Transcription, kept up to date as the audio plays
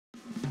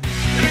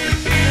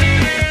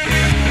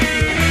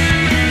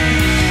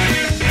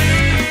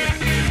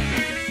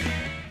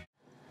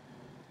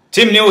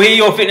Tim Neal here,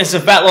 your fitness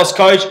and fat loss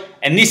coach,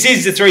 and this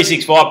is the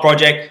 365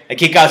 Project, a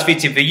kick-ass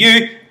fits in for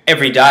you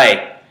every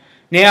day.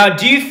 Now,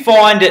 do you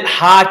find it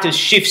hard to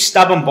shift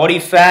stubborn body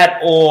fat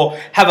or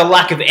have a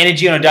lack of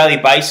energy on a daily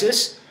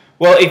basis?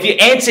 Well, if you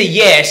answer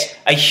yes,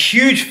 a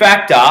huge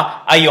factor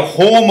are your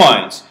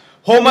hormones.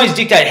 Hormones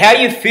dictate how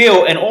you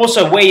feel and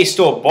also where you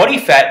store body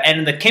fat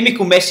and the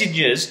chemical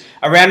messages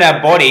around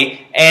our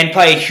body, and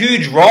play a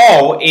huge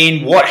role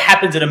in what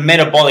happens at a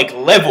metabolic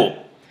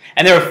level.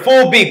 And there are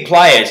four big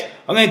players.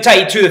 I'm going to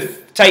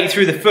take you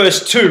through the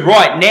first two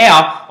right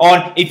now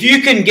on if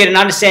you can get an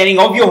understanding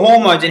of your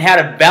hormones and how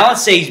to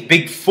balance these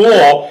big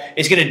four,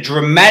 it's going to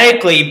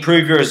dramatically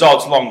improve your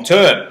results long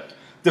term.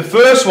 The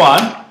first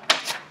one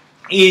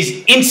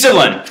is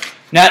insulin.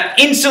 Now,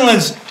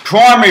 insulin's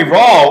primary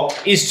role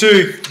is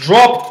to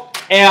drop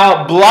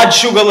our blood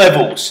sugar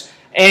levels.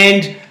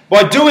 And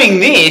by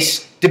doing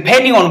this,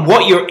 depending on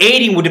what you're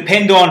eating will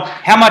depend on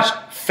how much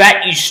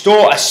fat you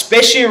store,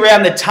 especially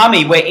around the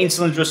tummy where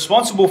insulin is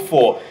responsible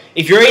for.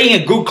 If you're eating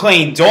a good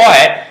clean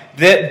diet,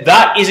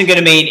 that isn't going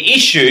to be an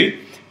issue,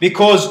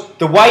 because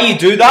the way you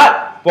do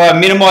that by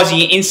minimizing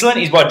your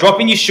insulin is by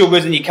dropping your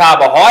sugars and your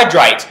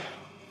carbohydrates.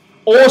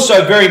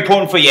 Also very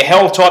important for your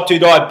health, type 2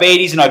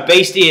 diabetes and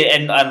obesity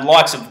and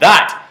likes of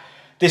that.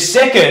 The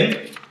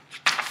second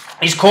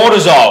is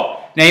cortisol.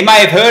 Now, you may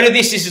have heard of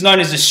this. This is known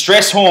as the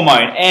stress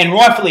hormone, and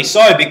rightfully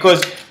so,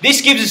 because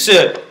this gives us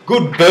a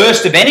good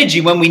burst of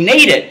energy when we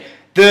need it.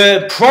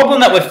 The problem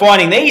that we're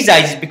finding these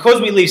days is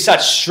because we live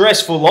such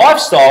stressful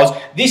lifestyles,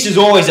 this is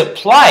always at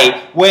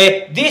play,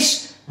 where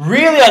this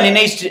really only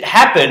needs to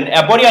happen.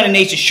 Our body only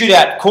needs to shoot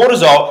out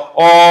cortisol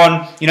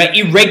on,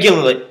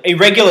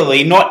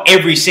 irregularly, not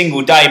every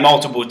single day,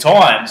 multiple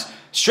times.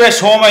 Stress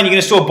hormone, you're going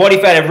to store body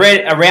fat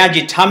around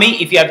your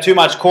tummy if you have too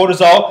much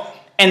cortisol.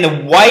 And the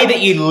way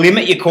that you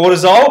limit your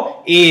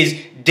cortisol is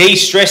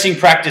de-stressing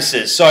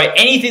practices. So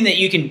anything that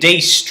you can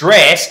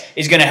de-stress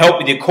is going to help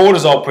with your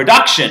cortisol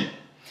production.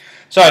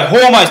 So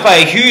hormones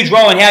play a huge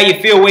role in how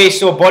you feel, where you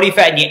store body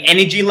fat and your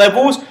energy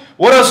levels.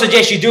 What I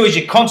suggest you do is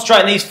you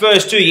concentrate on these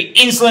first two, your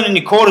insulin and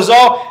your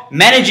cortisol,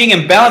 managing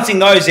and balancing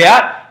those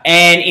out.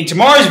 And in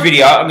tomorrow's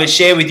video, I'm going to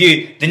share with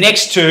you the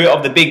next two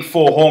of the big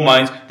four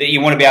hormones that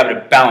you want to be able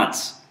to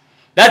balance.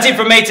 That's it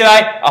from me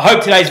today. I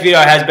hope today's video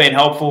has been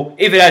helpful.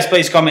 If it has,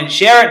 please comment and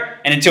share it.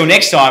 And until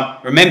next time,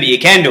 remember, you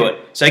can do it.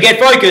 So get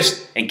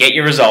focused and get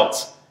your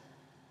results.